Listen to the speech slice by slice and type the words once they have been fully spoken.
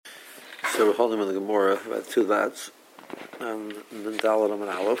So we're holding in the Gemara about two lads, and then Daladam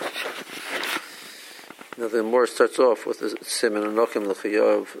and Aleph. Now the Gemara starts off with the Siman Anokim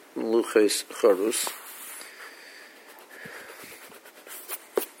L'Chayav Luches Charus.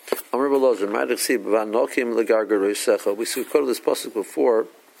 Amr B'Lozer Ma'adich Si B'Anokim L'Gargar Roisecha. We quoted this pasuk before.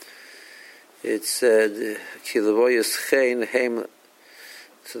 It said Ki Levoyes Chein Heim.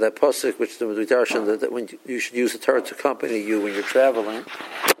 So that pasuk, which the Darshan, that when you should use the Torah to accompany you when you're traveling.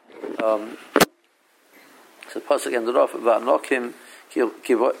 So the pasuk ended off Va'anokim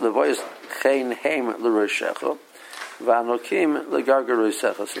Levoyes Chein Heim L'Roishecha Va'anokim L'Gargar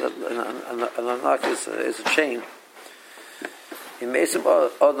Roisecha. So that an anak is a chain. In Mesim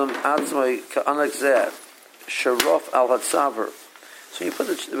Adam Atzmai Ka'anak Zeh Sharof Al Hatzaver. So you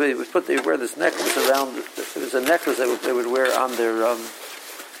they wear this necklace around. It was a necklace they would wear on their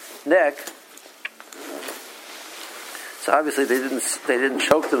neck. So obviously they didn't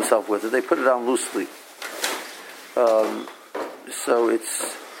choke themselves with it. They put it on loosely. So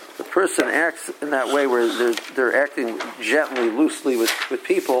it's the person acts in that way where they're acting gently, loosely with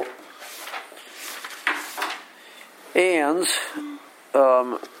people, and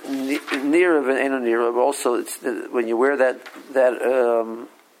Eiruvin and Eiruvin. Also, it's when you wear that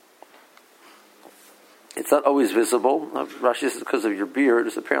it's not always visible. Rashi says because of your beard.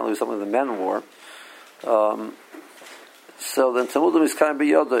 It's apparently something the men wore. So then Talmudim is kind of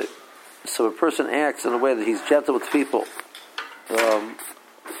b'yoda. So a person acts in a way that he's gentle with people,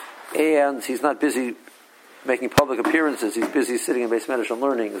 and he's not busy making public appearances. He's busy sitting in Beis Medrash and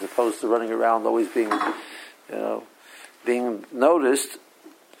learning, as opposed to running around always being noticed.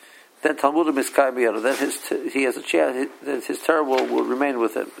 Then Talmudim is kind of b'yoda. Then he has a chance that his Torah will remain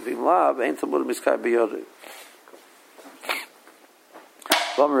with him. V'imlav ain't Talmudim is kind of b'yoda.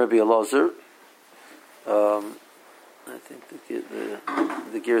 V'amar Rabbi Elazar. I think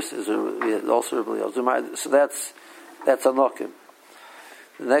the gear says also Rabbi Elazar. So that's Anokim.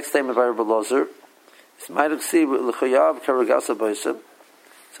 The next statement by Rabbi Elazar is Ma'adich Si L'Chayav Karagasa B'Yisem.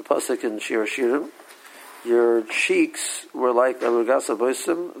 It's a pasuk in Shir Shirim. Your cheeks were like a Ragasa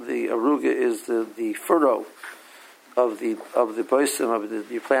B'Yisem. The aruga is the furrow of the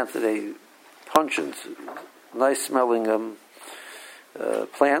B'Yisem. You planted a pungent, nice smelling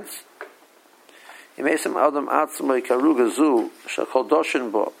plants. If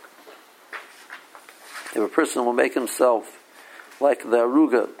a person will make himself like the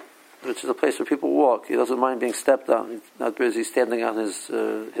aruga, which is a place where people walk, he doesn't mind being stepped on. He's not busy standing on his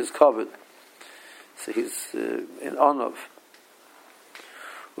kavod. So he's in onav.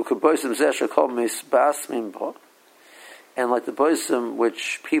 And like the boisim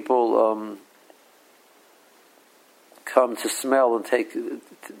which people come to smell and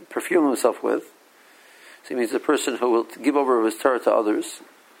perfume himself with. So he means a person who will give over his Torah to others.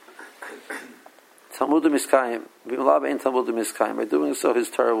 Talmudim Iskayim. B'melav ein Talmudim Iskayim. By doing so, his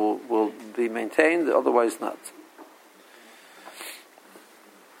Torah will be maintained, otherwise not.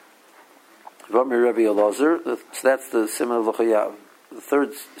 V'amir Rabbi Elazar. So that's the Siman of L'Chayav. The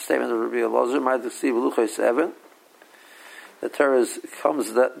third statement of Rabbi Elazar, Ma'adich Si V'Luchos Evan. The Torah is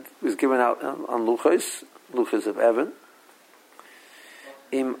given out on Luchos of Evan.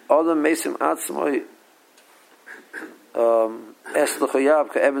 Im Adam Mesim Atzmoi Es L'Chayav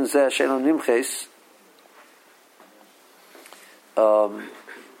Ka'Evan Zeh She'eno Nimches.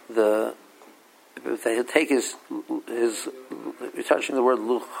 If they take his you're touching the word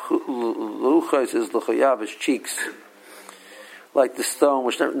Luchos is L'Chayav, his cheeks, like the stone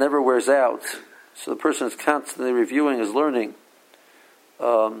which never wears out. So the person is constantly reviewing his learning.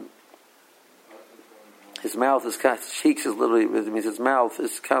 His mouth is cheeks is literally, it means his mouth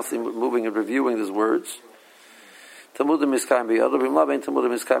is constantly moving and reviewing his words. Talmudim is kind b'yoda, b'mlav ein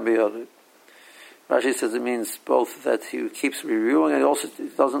Talmudim is kind b'yoda. Rashi says it means both that he keeps reviewing and also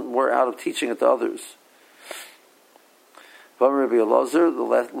doesn't wear out of teaching it to others. V'amar Rabbi Elazar,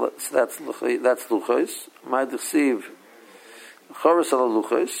 so that's luchos. Ma'adich Si Choros ala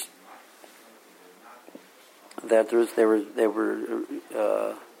luchos. That they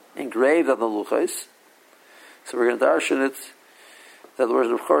were engraved on the luchos. So we're going to darshan it that the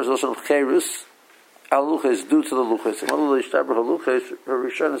word of Choros is also Cherus. Al luchos due to the luchos.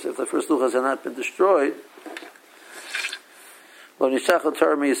 If the first luchos had not been destroyed, there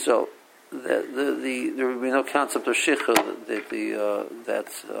would be no concept of shicha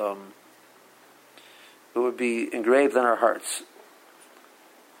that it would be engraved in our hearts.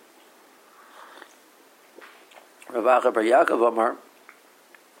 Rav Acha Bar Yaakov Amar,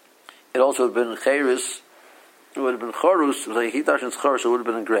 it also would have been Cherus. It would have been Chorus. Like he darshan's Chorus, it would have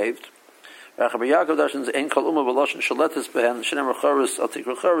been engraved. Rabbi Yaakov darshans ein kol umma v'loshen shaletis behen shenem recharis al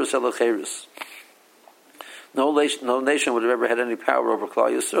tikra charis el acheris. No nation would have ever had any power over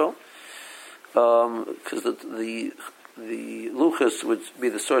Klal Yisrael, because the luchas would be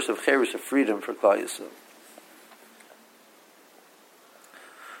the source of cheris, of freedom for Klal Yisrael.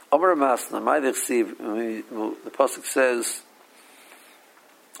 Amar Masna, the pasuk says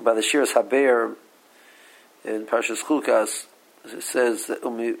by the Shiras Haber in Parshas Chukas, it says that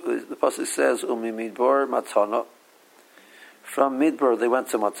the pasuk says Umi Midbar Matana. From Midbar they went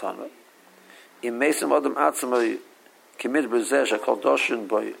to Matana. In Mesim Adam Atzmai Kimidbar Zeh called Doshin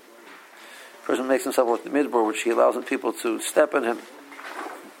by person makes himself like the Midbar, which he allows people to step in him.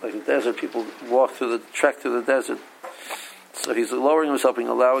 Like the desert, people trek through the desert. So he's lowering himself and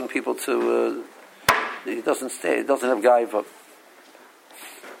allowing people to. He doesn't have gaiva.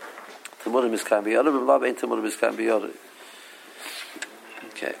 Tamudim is kan biyada, but love ain't tamudim is kan biyada.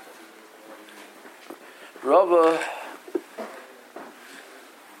 Okay. Rava.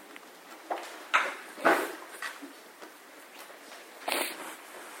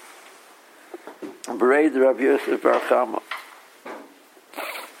 Bereid Rabbi Yosef Bar Chama.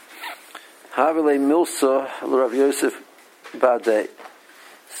 Havile Milsa Rabbi Yosef Badei.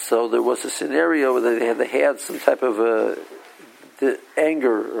 So there was a scenario where they had some type of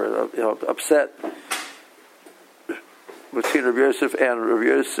anger or upset between Rabbi Yosef and Rabbi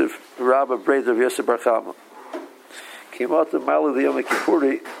Yosef, Rabbi Breid Rabbi Yosef Bar Chama. Came out the Mali the Yom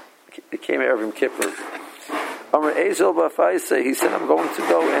Kippuri. It came Eiruvin Kippur. Amar Ezel B'Faisa. He said, "I'm going to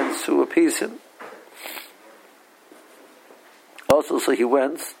go and to appease him." Also, so he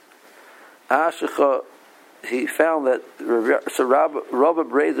went. Ashecha, he found that Rabbi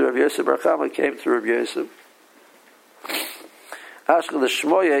Breid Rabbi Yosef Bar Chama came to Rabbi Yosef. Ashecha the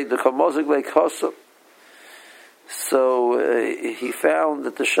Shmoye the Kamozik Leikosa. So he found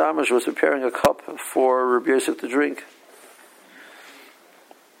that the Shamash was preparing a cup for Rabbi Yosef to drink.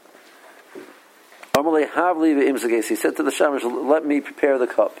 Amalei Havli ve'imzages. He said to the Shamash, "Let me prepare the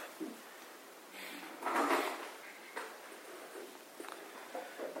cup."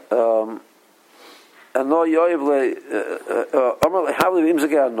 Let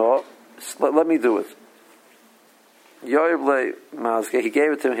me do it. He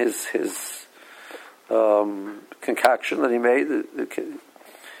gave it to him his concoction that he made.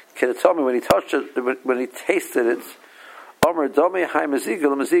 Can tell me when he touched it, when he tasted it?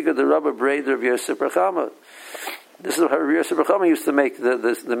 The rubber braid of Yosef Bar Chama. This is how Yosef Bar Chama used to make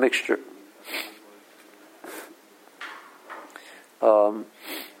the mixture.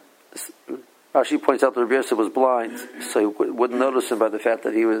 Rashi points out that Rabbi Yosef was blind, so he wouldn't notice him by the fact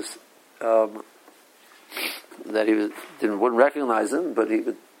that he was wouldn't recognize him, but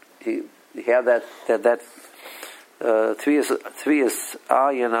he had that tvias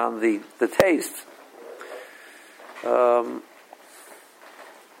ayin on the taste.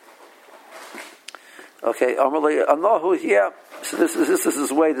 Okay, Anahu, yeah. So this is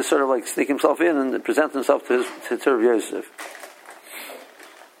his way to sort of like sneak himself in and present himself to Rabbi Yosef.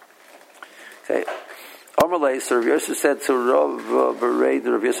 Okay, Amalei. So Rabbi Yosef said to Rav Bereid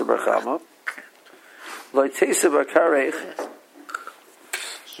Rabbi Yosef Bar Chama,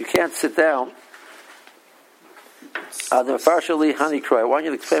 you can't sit down. I want you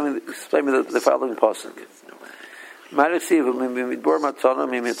to explain me the following pasuk. So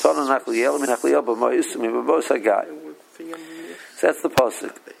that's the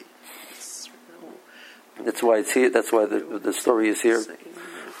pasuk. That's why it's here. That's why the story is here.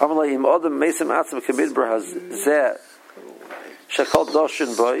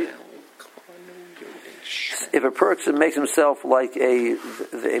 If a person makes himself like a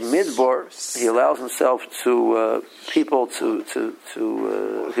midbar, he allows himself to people to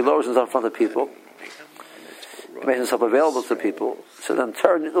he lowers himself in front of people. He makes himself available to people. So then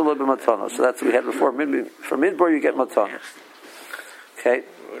turn a little bit matana. So that's what we had before. For midbar you get matana. Okay.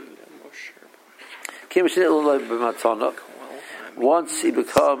 Once he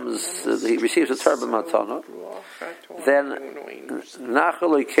receives a term of matana, then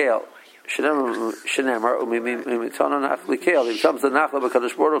nachaloi keil. He becomes the nachla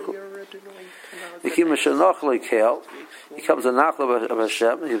b'kadosh baruch hu. He becomes a nachla of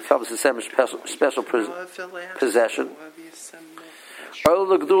Hashem. He becomes Hashem's special possession. He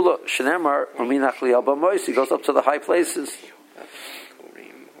goes up to the high places.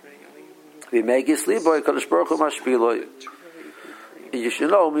 You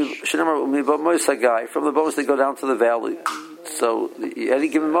should know, from the bones they go down to the valley. So at any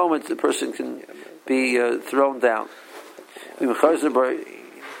given moment, the person can be thrown down. A person will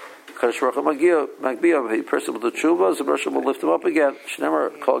do tshuva, the person will lift him up again.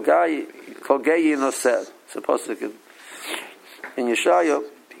 Kol Geyi Noseh. Supposed to in Yeshayahu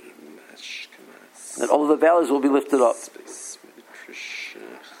that all of the valleys will be lifted up.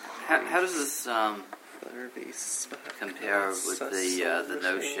 How does this compare with the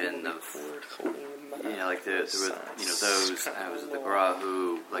notion of like there were those was the Gra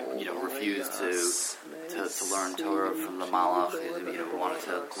who refused to learn Torah from the Malach, wanted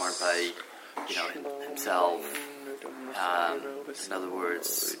to learn by himself. In other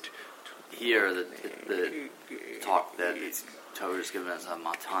words, here the talk that Torah is given as a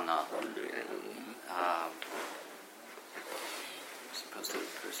matana, as opposed to the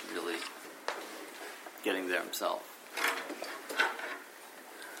person really getting there himself.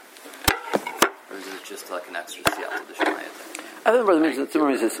 Or is it just like an extra siyata d'shmaya thing? I think what it means, the Tumor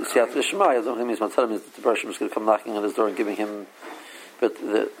means siyata d'shmaya. I don't think it means matana means that the person is going to come knocking on his door and giving him, but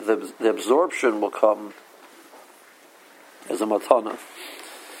the absorption will come as a matana.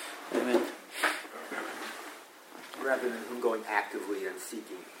 I mean, rather than him going actively and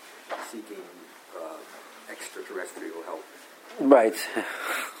seeking extraterrestrial help. Right.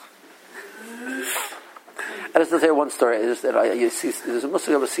 I just to tell you one story. You see, there's a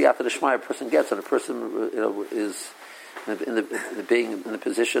muscle of a siyata d'shmaya a person gets, and a person is in the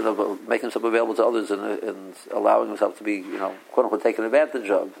position of making himself available to others and allowing himself to be quote unquote taken advantage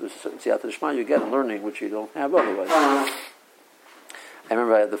of. There's a certain siyata d'shmaya you get in learning which you don't have otherwise. I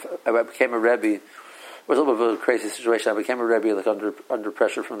remember I became a rebbe. It was a little bit of a crazy situation. I became a rebbe like under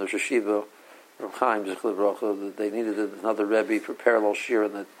pressure from the Sheshiva. They needed another rebbe for parallel shir,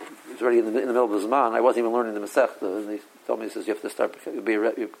 and it was already in the middle of the Zman. I wasn't even learning the Masechta, and they told me, he says, you have to start, you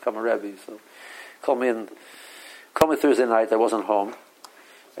become a rebbe. So called me Thursday night. I wasn't home.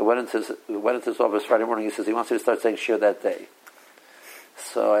 I went into his office Friday morning. He says he wants me to start saying shir that day.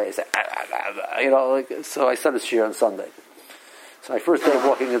 So I said, so I started shir on Sunday. So my first day of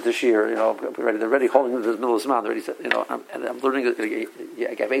walking into shir, they're already holding in the middle of the Zman. And I'm learning.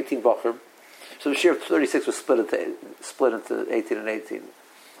 I have 18 bachrim. So the shir of 36 was split into 18 and 18.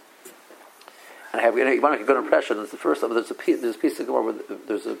 And you want to make a good impression. It's the first. There's a piece of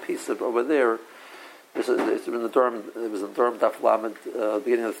there's a piece of over there. It's in the Durham. It was in Durham Daf Lamed,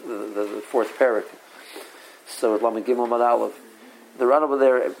 beginning of the fourth parak. So at Lamed Gimel Mad Aleph, the Ran over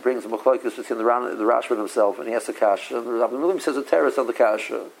there brings a machlokes between the Rashba himself, and he has a kasha. And the Rabbi says a teretz on the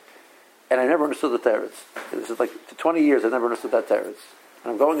kasha, and I never understood the teretz. This is like 20 years I never understood that teretz.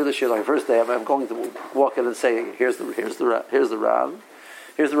 And I'm going to the shir, like the first day, I'm going to walk in and say, here's the Ran, here's the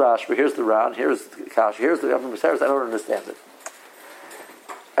Rashba, here's the Ran, here's the Kash, here's the Avram B'Seres. I don't understand it.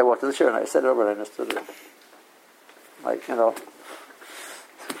 I walked to the shir and I said it over and I understood it.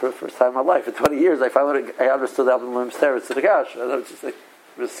 For the first time in my life, in 20 years, I understood the Avram B'Seres to the Kash. I was just like,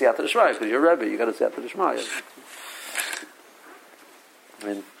 it was siyata d'shmaya, because you're a Rebbe, you got to siyata d'shmaya. I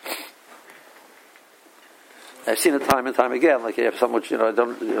mean, I've seen it time and time again. Like you have so much, I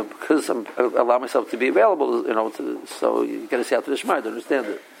don't, because I allow myself to be available, so you got to see out to the Shema to understand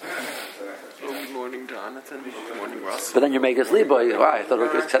it. Good morning, Jonathan. Good morning, Russ. But then you make a sleep boy. Wow, I thought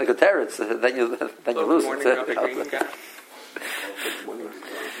it was kind of good teretz. Then you lose it.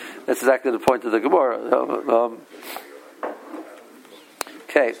 That's exactly the point of the Gemara.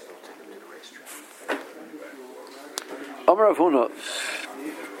 Okay. Amar Rav Huna,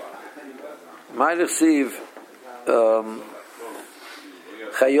 might receive.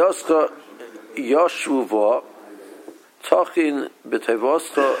 Chayoscha Yoshuva Tochin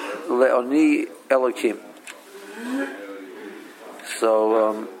B'Tevoscha Leoni Elokim.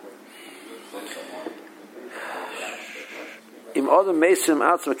 So, Im Odom Mesim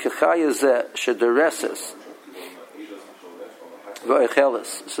Atzma Kechaya Zeh Shedereses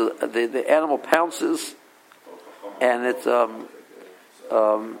V'Echeles. So the animal pounces and it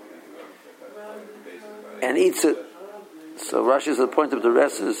and eats it. So Rashi says the point of the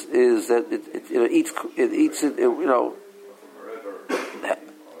rest is that it eats it.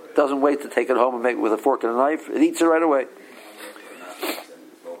 Doesn't wait to take it home and make it with a fork and a knife. It eats it right away.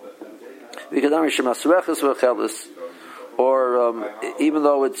 Or even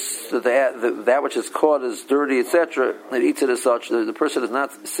though it's that which is caught is dirty, etc., it eats it as such. The person is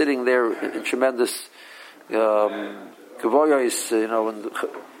not sitting there in tremendous kavoyos. And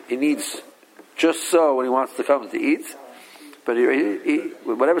he needs. Just so when he wants to come to eat, but he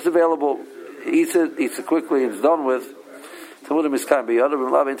whatever's available, he eats it quickly, and it's done with. Tamudim is kind of biyadam,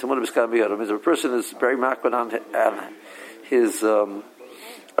 and loving tamudim is kind of biyadam. If a person is very makban on his olam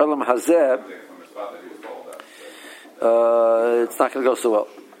hazeh, it's not going to go so well.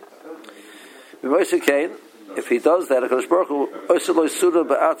 If he does that, HaKadosh Baruch Hu,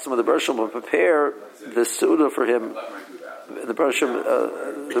 the Bershom will prepare the Suda for him the Bereshim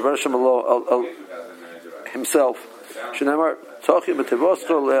himself. Shneimar talking about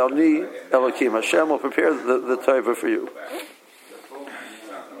Tevosto Le'ani Elokim. Hashem will prepare the Tova for you.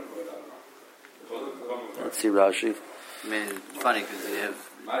 Let's see Rashi. I mean, it's funny because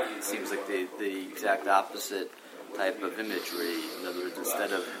it seems like the exact opposite type of imagery. In other words,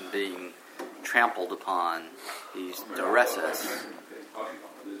 instead of him being trampled upon, he's doreses,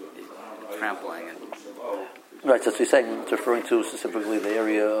 trampling. Right, that's what he's saying. It's referring to specifically the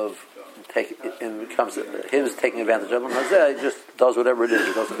area of him taking advantage of him. He just does whatever it is.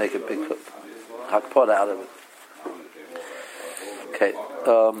 He doesn't make a big hakpot out of it. Okay,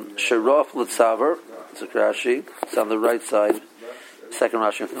 Sherof Litzaver. It's a Rashi. It's on the right side. Second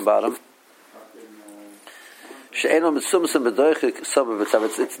Rashi from the bottom. It's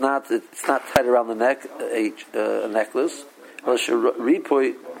not tied around the neck, a necklace.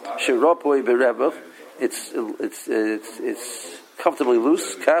 It's comfortably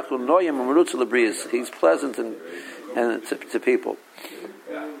loose. He's pleasant and to people.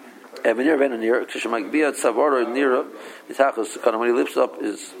 When he lifts up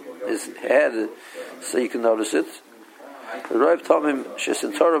his head, so you can notice it.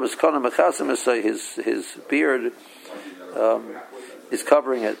 His beard is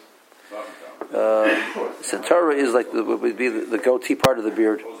covering it. Centaura is like would be the goatee part of the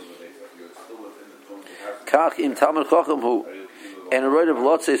beard. And a roid of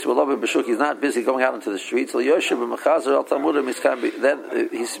lotzes will love b'shuk. He's not busy going out into the streets. Then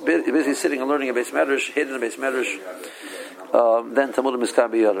he's busy sitting and learning a base medrash, hidden a base medrash. Then Talmudim is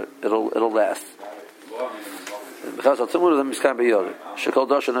biyod. It'll last. Because Talmudim is biyod. Shekol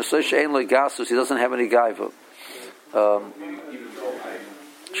doshan asoy she'ein lo gasus. He doesn't have any gaiva. Shekol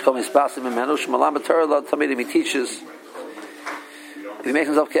mispasim imenu shmalam b'torah lo tamidim. He teaches. If he makes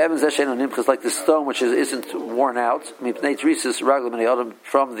himself ke'evin zeh she'ein onim, because like the stone which isn't worn out, mipnei trisas raglim and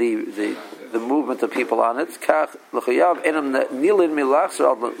from the movement of people on it. Kach l'chayav enam nilin milachzer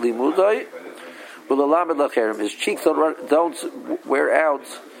al limudai. His cheeks don't wear out,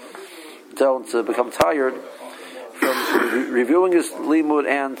 don't become tired from reviewing his limud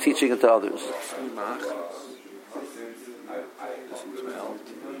and teaching it to others.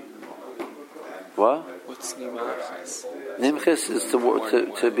 What? What's nimchas? Nimchas is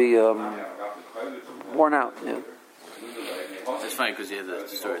to be worn out. Yeah. It's funny because you have the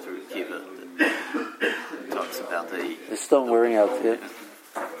story through Kiva that talks about the stone wearing out. Yeah.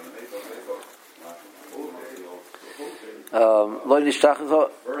 It's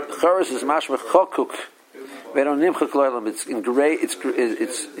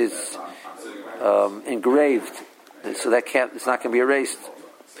engraved, so that it's not going to be erased.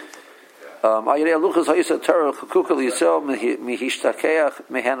 Through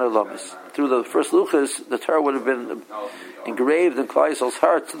the first luchas, the Torah would have been engraved in Klal Yisrael's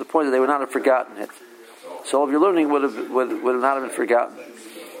heart to the point that they would not have forgotten it. So all of your learning would not have been forgotten.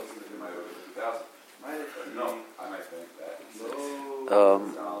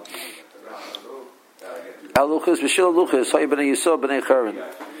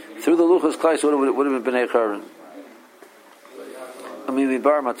 Through the luchas, Klal Yisrael would have been bnei Charon. I mean,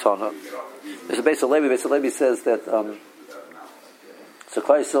 bar matana. There's a Beis Halevi. Beis Halevi says that so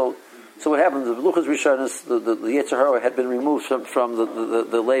Klal Yisrael. So what happens? The luchas rishonos, the Yetzer Hara had been removed from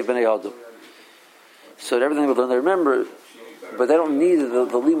the lei bnei Adam. So everything they remember, but they don't need the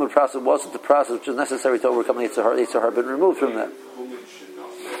limud process. Wasn't the process which is necessary to overcome the Yetzer Hara? The Yetzer Hara had been removed from that.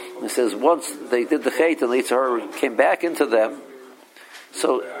 And it says once they did the chait and the Yetzer Hara came back into them,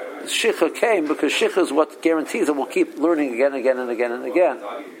 so Shicha came because Shicha is what guarantees that we'll keep learning again,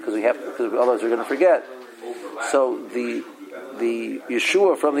 because otherwise we're going to forget. So the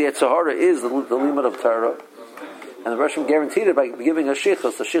Yeshua from the Yetzer Hara is the limud of Torah, and the Bereshim guaranteed it by giving us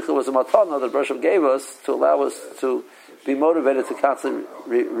Shicha. So Shicha was a matana that the Bereshim gave us to allow us to be motivated to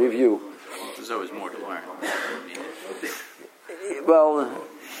constantly review. There's always more to learn. Well,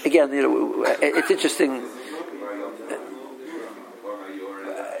 again, it's interesting.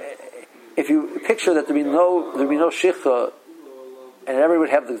 If you picture that there'd be no shicha, and everyone would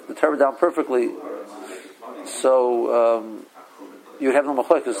have the Torah down perfectly, so you would have no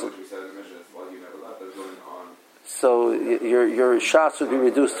machlokes. So your shots would be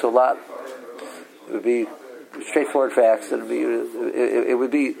reduced to a lot. It would be straightforward facts, and it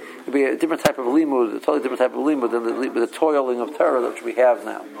would be a different type of limud, a totally different type of limud than the toiling of Torah that we have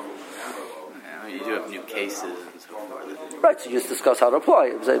now. Yeah, you do have new cases and so forth. Right, so you just discuss how to apply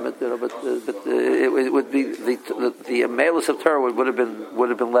it. But it would be the malus of Torah would have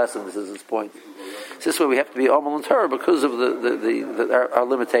been lessened. This is his point. So this way we have to be amal in Torah because of our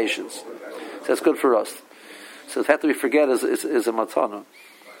limitations. So that's good for us. So the fact that we forget is a matana.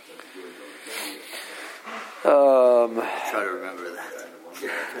 Try to remember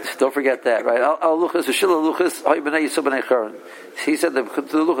that. Don't forget that, right? He said that the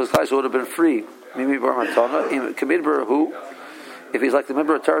luchas klais would have been free. Mimi bar matana, committed who, if he's like the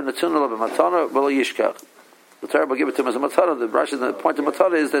member of Torah, the tunnel of a matana, well yishkach. The Torah will give it to him as a matana. The point of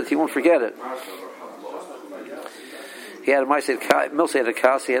matana is that he won't forget it. He had a Milsa had a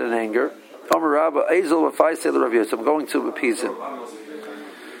kas, he had an anger. I'm going to appease him.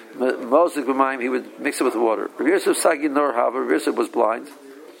 Mosik b'mayim, he would mix it with water. Rav Yosef Sagi nor hava, Rav Yosef was blind.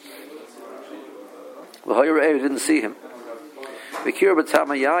 L'hoyer didn't see him. V'kir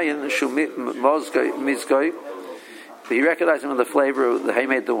b'tamayayin shu mizgay, but he recognized him in the flavor of the hay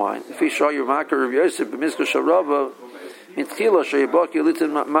made the wine. If he saw your makar Rav Yosef b'mizgay sharava, mitchila shayibaki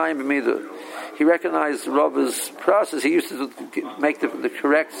litin mayim b'midu. He recognized Rabba's process. He used to make the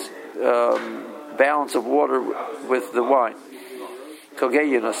correct balance of water with the wine. So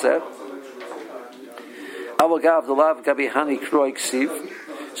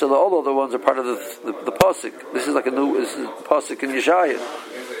the all other ones are part of the pasuk. This is like a new pasuk in Yeshaya.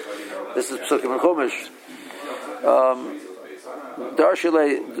 This is pasuk in Chumash.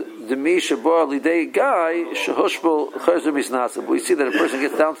 We see that a person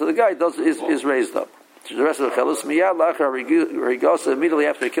gets down to the guy is raised up. The rest of the chelos immediately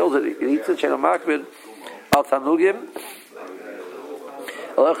after he kills it, he eats it. Al tanugim.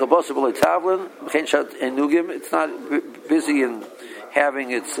 It's not busy in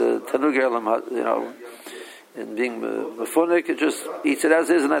having its tanugim, and being mefunik. It just eats it as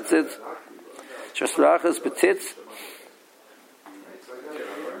is, and that's it. Just rachas petit.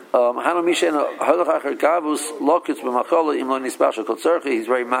 He's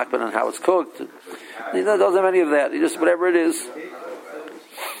very makban on how it's cooked. He doesn't have any of that. He just whatever it is.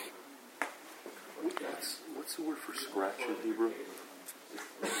 What's the word for scratch in Hebrew?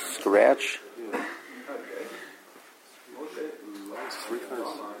 Scratch. Yeah. Srika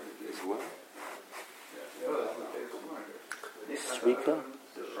as well. Srika.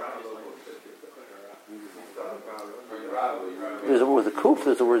 There's a word with a kuf.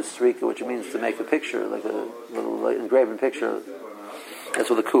 There's a word srika, which means to make a picture, like a little engraven picture. That's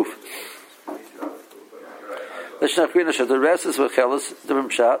with a kuf. The rest is with chelos.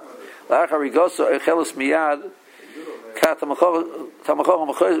 Different pshat. La'acharigoso chelos miyad.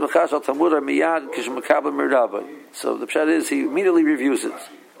 So the pshat is he immediately reviews it.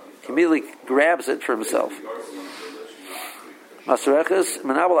 He immediately grabs it for himself.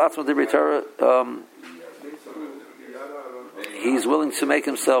 He's willing to make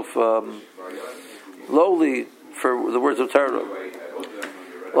himself lowly for the words of Torah.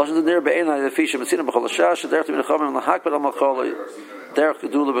 You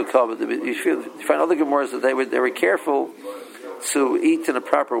find other Gemaras that they were careful to eat in a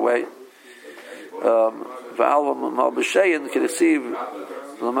proper way.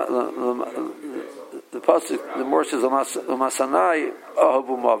 The pasuk, the Mor says, "L'masanai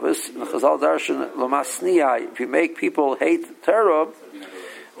ahavu mavis." Chazal darshan, "L'masniyai." If you make people hate Torah,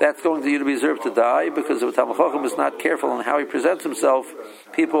 that's going to you to be deserved to die, because if Talmid Chacham is not careful in how he presents himself,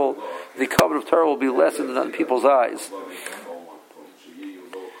 the covenant of Torah will be lessened in people's eyes.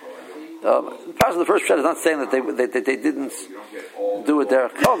 Part of the first pshat is not saying that they didn't do it their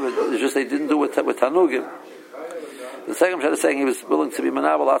covenant. It's just they didn't do it with tanugim. The second pshat is saying he was willing to be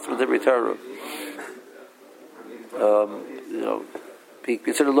manabal atzma every Torah. He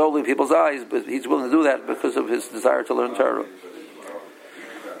considered lowly in people's eyes, but he's willing to do that because of his desire to learn Torah.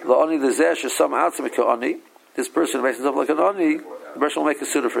 This person makes himself like an ani. The person will make a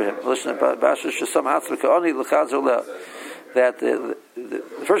suitor for him. That the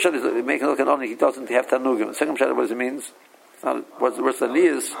first shot is making look an ani. He doesn't have tanugim. The second shot, what does it mean? It's not what's the worst than he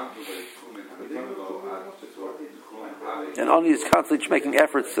is. And ani is constantly making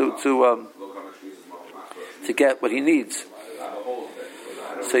efforts to get what he needs.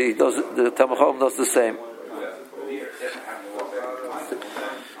 So he does. The Talmid Chacham does the same.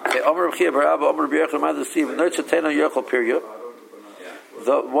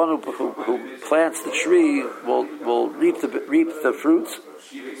 The one who plants the tree will reap the fruits,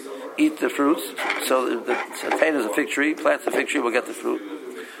 eat the fruits. So the Taina is a fig tree. Plants the fig tree, will get the fruit.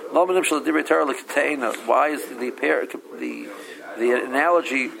 Why is the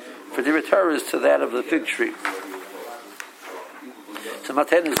analogy for Divrei Torah is to that of the fig tree? So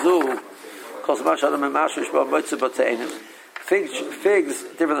Maten is Zu calls Figs,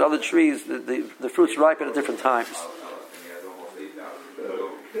 different than other trees, the fruits ripen at different times.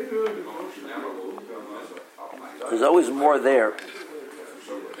 There's always more there.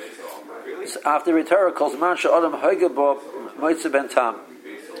 writes, after Ritara calls Mansha Adam Hagabo Moitze Ben Tam.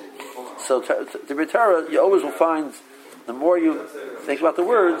 So the Ritara, you always will find, the more you think about the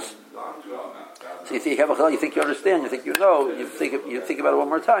words, so you think you have a, you think you understand, you think you know, you think about it one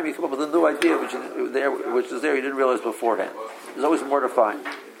more time, you come up with a new idea which is there you didn't realize beforehand. There's always more to find.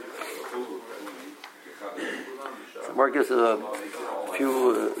 So Mark gives a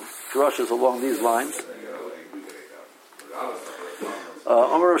few drushes along these lines.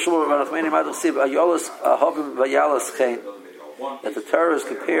 That the Torah is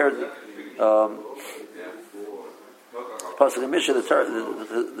compared. Pasuk Mishnah, the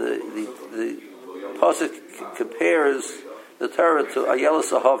pasuk compares the Torah to Ayala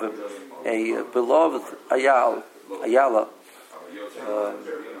Sahavim, a beloved Ayala.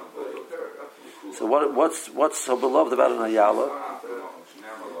 So what's so beloved about an Ayala?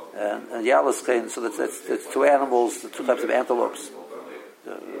 And Ayala Skain, so that's two animals, the two types of antelopes,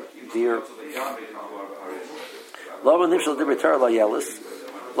 deer. Lama Nimshal Dibritar La Yelis,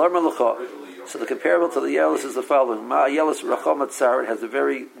 Lama Lucha. So the comparable to the Yelis is the following: Ma Yelis Racham Atzar, it has a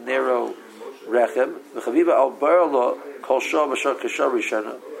very narrow rechem. V'chaviva Al Barla Kol Shah B'Shah Kashar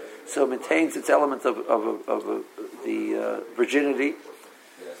Rishana. So it maintains its element of the virginity.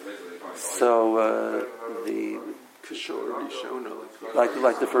 So the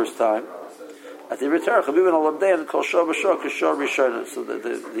like the first time. At the Ritara Chaviva Al Lamdein Kol Shah B'Shah Kashar Rishana. So the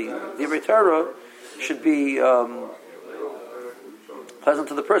Ritara should be pleasant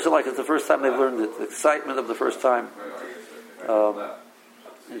to the person, like it's the first time they've learned it, the excitement of the first time.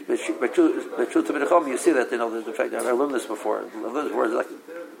 You see that, the fact that I learned this before. Like,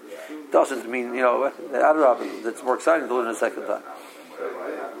 doesn't mean, it's more exciting to learn it a second time.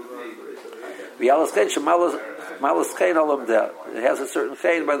 It has a certain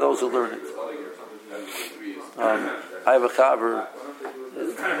chain by those who learn it. I have a chaver,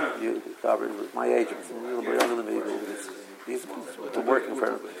 my age, a little bit younger than me. He's been working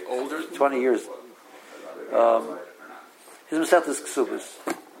for older 20 years. He's Mesetes Ksubas.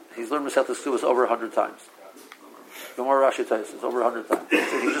 He's learned Mesetes Ksubas over 100 times. The more Rashi Taisis, over 100 times.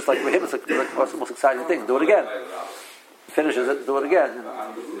 So he's just like, for him, it's like what's the most exciting thing? Do it again. Finishes it, do it again.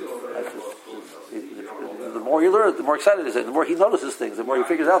 The more you learn, the more excited he is. The more he notices things, the more he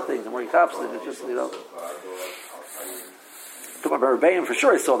figures out things, the more he cops things. It's just, Talking about Rebbeim, for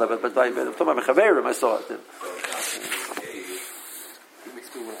sure I saw that, but talking about Mechaverim, I saw it. It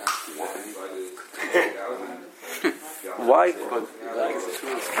makes me want to ask why. But I guess it's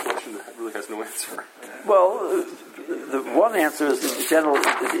really a question that really has no answer. Well, the one answer is in general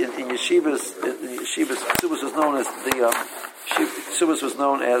in yeshivas. Ksubas was known as Ksubas was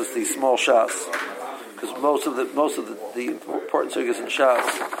known as the small shas, because most of the important sugyas in shas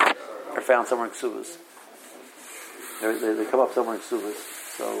are found somewhere in Ksubas. They come up somewhere in Ksubas.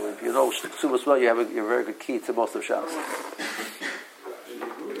 So if you know Ksubas well, you have a very good key to most of Shas.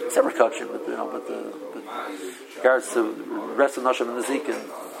 It's never kachim, but regards to the rest of Nashim and the Zikin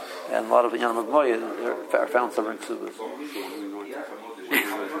and a lot of Yanam Agmoya are found somewhere in Ksubas.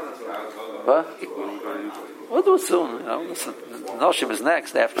 What? We'll do it soon. Nashim is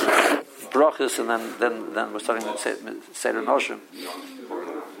next after Brachas, and then we're starting to say Seder Nashim. We're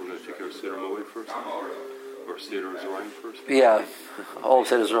going to take care of Seder Moed first. Or Seder Zorim first? Yeah, all of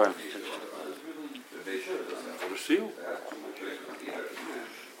Seder Zorim.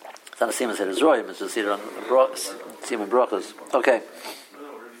 It's not a Siyam Seder Zorim, it's a Siyam Brachas. Okay.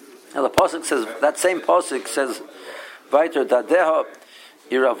 Now the Pasuk says, that same Pasuk says, Vaiter Dadeha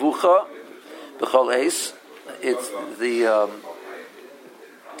Iravucha B'chol Eis. It's the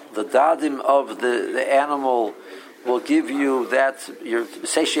dadim of the animal will give you that,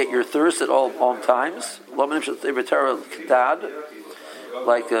 satiate your thirst at all times.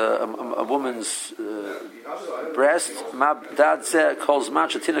 Like a woman's breast. The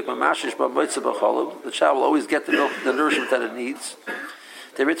child will always get the milk, the nourishment that it needs.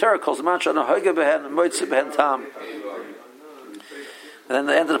 The Ritara calls and then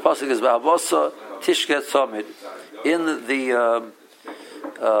the end of the pasuk is Tishket Samid. In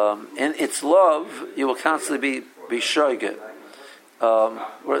its love, you will constantly be shoyge.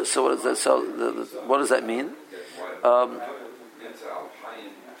 So what is that? So what does that mean?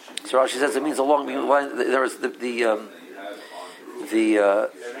 So Rashi says it means along the line. There is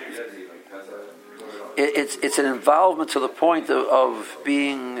it's an involvement to the point of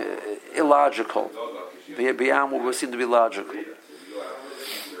being illogical, beyond what we seem to be logical.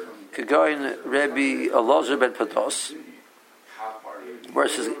 Kagoin Rebbe Elazar ben Pados.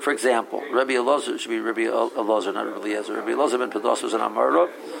 Versus, for example, Rabbi Elazar should be Rabbi Elazar, not Rabbi Eliezer. Rabbi Elazar ben Pados was an Amora.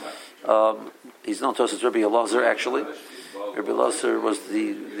 He's known to us as Rabbi Elazar, actually. Rabbi Elazar was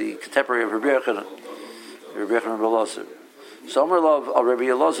the contemporary of Rabbi Yochanan. Rabbi Yochanan and Rabbi Elazar. So Amar Lav al Rabbi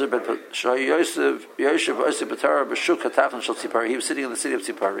Elazar ben Shai Yosef Yosef Betara B'Shuk Hatachon Shel Tzipari. He was sitting in the city of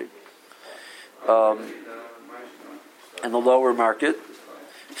Tzipari, in the lower market.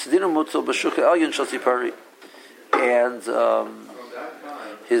 Sedina Mutzel B'Shuk Elyon Shel Tzipari, and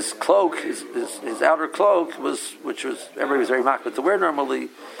his cloak, his outer cloak which was everybody was very makbid to wear normally.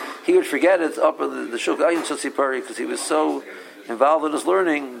 He would forget it up in the Shuk Elyon Shel Tzipari because he was so involved in his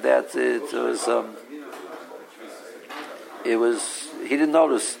learning that he didn't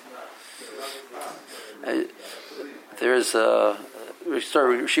notice. There's a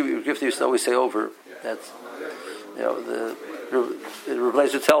story Rishivah used to always say over that, the Rebbe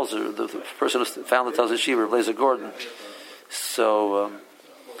Blazer tells her, the person who found the tells Yeshiva, Rebbe Blazer Gordon. So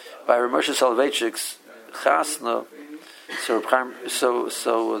by Rav Moshe Soloveitchik's chasna, the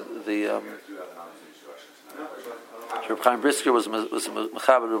Reb Chaim Brisker was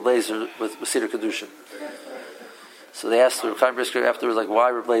mechaber Reb Blazer with Seder Kedusha. So they asked Reb Chaim Brisker afterwards, like, why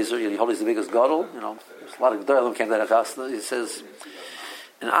Reb Blazer? He holds the biggest gadol. There's a lot of gedolim came to that chasna. He says,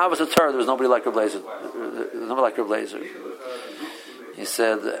 in Avos Torah there was nobody like Reb Blazer. Nobody like Reb Blazer. He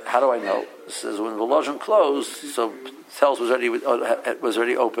said, how do I know? He says, when the Volozhin closed, so Tels was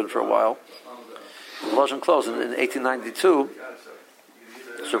already open for a while. The Volozhin closed in 1892.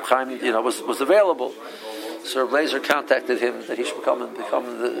 So Reb Chaim, was available. So Reb Blazer contacted him that he should become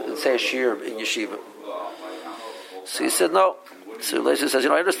and say a shir in yeshiva. So he said no. So Reb Blazer says,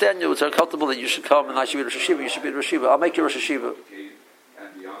 I understand you. It's uncomfortable that you should come and I should be Rosh Hashiva. You should be Rosh Hashiva. I'll make you Rosh Hashiva.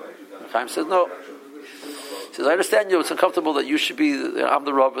 Reb Chaim said no. He says, I understand you. It's uncomfortable that you should be. I'm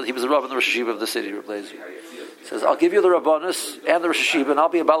the Rav. He was the Rav in the Rosh Hashiva of the city. Reb Blazer. He says, I'll give you the Rabbanus and the Rosh Hashiva, and I'll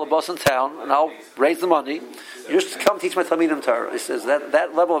be a Balabas in town, and I'll raise the money. You just come teach my Talmidim Torah. He says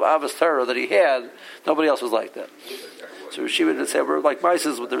that level of Avos Torah that he had, nobody else was like that. So Rosh Hashiva did say, we're like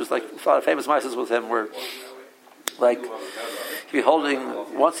mices. There was like famous mices with him, where like he'd be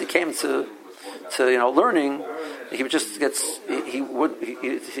holding. Once he came to learning, he would just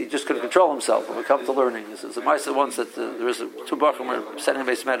he just couldn't control himself when it comes to learning. He says the mice once that there was two bachim were sitting in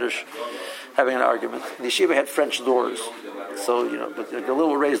base medrash having an argument. The yeshiva had French doors, so but they're a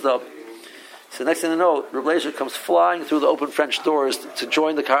little raised up. So next thing you know, Reb Blazer comes flying through the open French doors to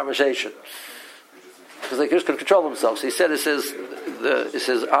join the conversation because they just couldn't control themselves. So he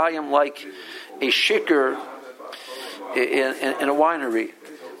says, I am like a shikar in a winery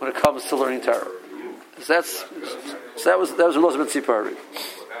when it comes to learning Torah. So that was Elazar ben Tzipari.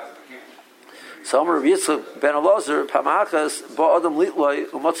 So Amar Rav Yitzchak ben Elazar Pamachas ba Adam Litloi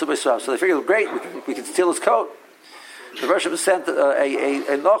Umatzu Beisrav. So they figured, great, we can steal his coat. The Rosh sent a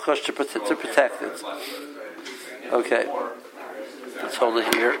nachash to protect it. Okay, let's hold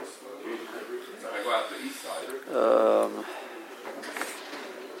it here.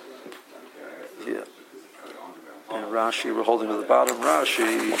 And Rashi, we're holding at the bottom.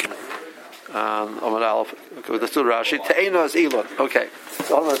 Rashi, Omar Aleph. Okay, let's do Rashi. Te'ena is Elon. Okay,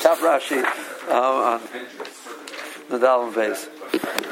 so on the top Rashi on the Dalam base.